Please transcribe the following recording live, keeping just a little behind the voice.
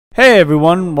Hey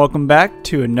everyone, welcome back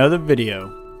to another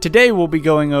video. Today we'll be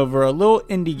going over a little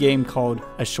indie game called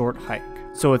A Short Hike.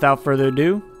 So without further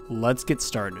ado, let's get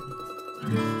started.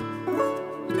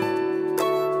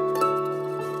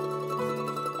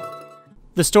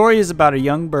 The story is about a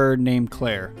young bird named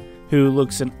Claire, who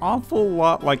looks an awful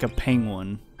lot like a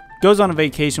penguin. Goes on a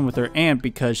vacation with her aunt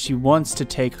because she wants to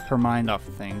take her mind off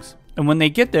of things. And when they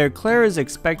get there, Claire is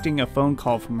expecting a phone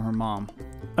call from her mom.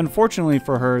 Unfortunately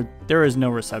for her, there is no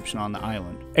reception on the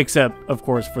island, except of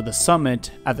course for the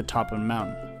summit at the top of the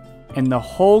mountain. And the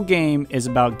whole game is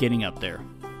about getting up there.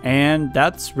 And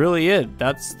that's really it.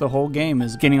 That's the whole game,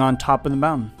 is getting on top of the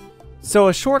mountain. So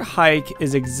A Short Hike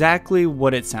is exactly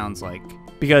what it sounds like,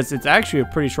 because it's actually a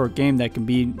pretty short game that can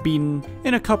be beaten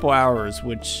in a couple hours,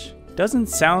 which doesn't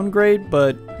sound great,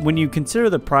 but when you consider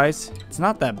the price, it's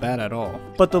not that bad at all.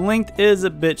 But the length is a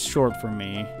bit short for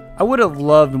me. I would have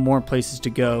loved more places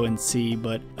to go and see,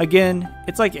 but again,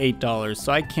 it's like $8,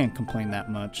 so I can't complain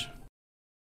that much.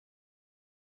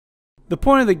 The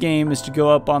point of the game is to go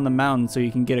up on the mountain so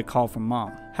you can get a call from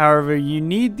mom. However, you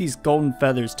need these golden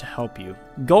feathers to help you.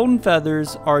 Golden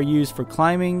feathers are used for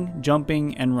climbing,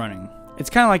 jumping, and running. It's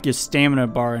kind of like your stamina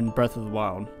bar in Breath of the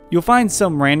Wild. You'll find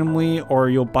some randomly, or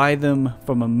you'll buy them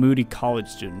from a moody college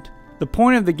student. The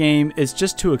point of the game is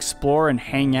just to explore and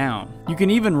hang out. You can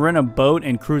even rent a boat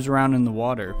and cruise around in the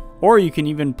water. Or you can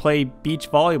even play beach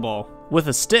volleyball with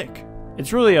a stick.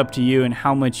 It's really up to you and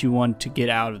how much you want to get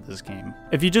out of this game.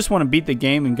 If you just want to beat the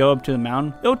game and go up to the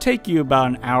mountain, it'll take you about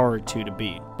an hour or two to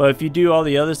beat. But if you do all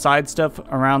the other side stuff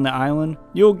around the island,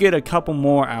 you'll get a couple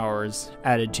more hours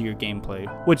added to your gameplay,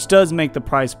 which does make the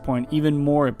price point even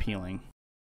more appealing.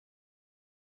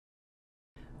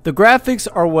 The graphics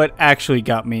are what actually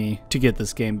got me to get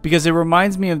this game, because it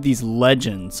reminds me of these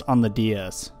Legends on the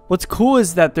DS. What's cool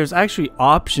is that there's actually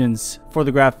options for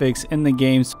the graphics in the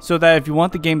games, so that if you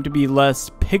want the game to be less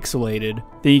pixelated,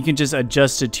 then you can just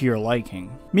adjust it to your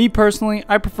liking. Me personally,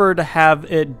 I prefer to have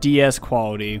it DS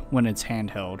quality when it's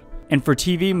handheld. And for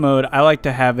TV mode, I like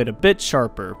to have it a bit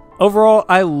sharper. Overall,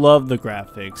 I love the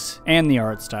graphics and the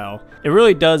art style. It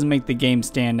really does make the game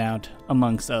stand out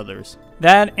amongst others.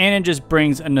 That, and it just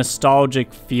brings a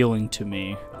nostalgic feeling to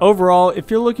me. Overall, if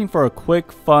you're looking for a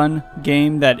quick, fun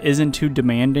game that isn't too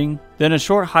demanding, then A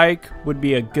Short Hike would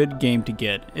be a good game to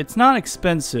get. It's not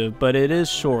expensive, but it is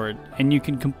short, and you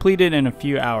can complete it in a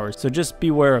few hours, so just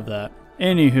beware of that.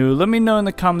 Anywho, let me know in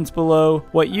the comments below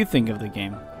what you think of the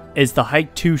game. Is the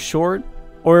hike too short,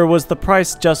 or was the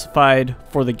price justified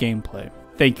for the gameplay?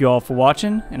 Thank you all for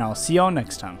watching, and I'll see y'all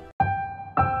next time.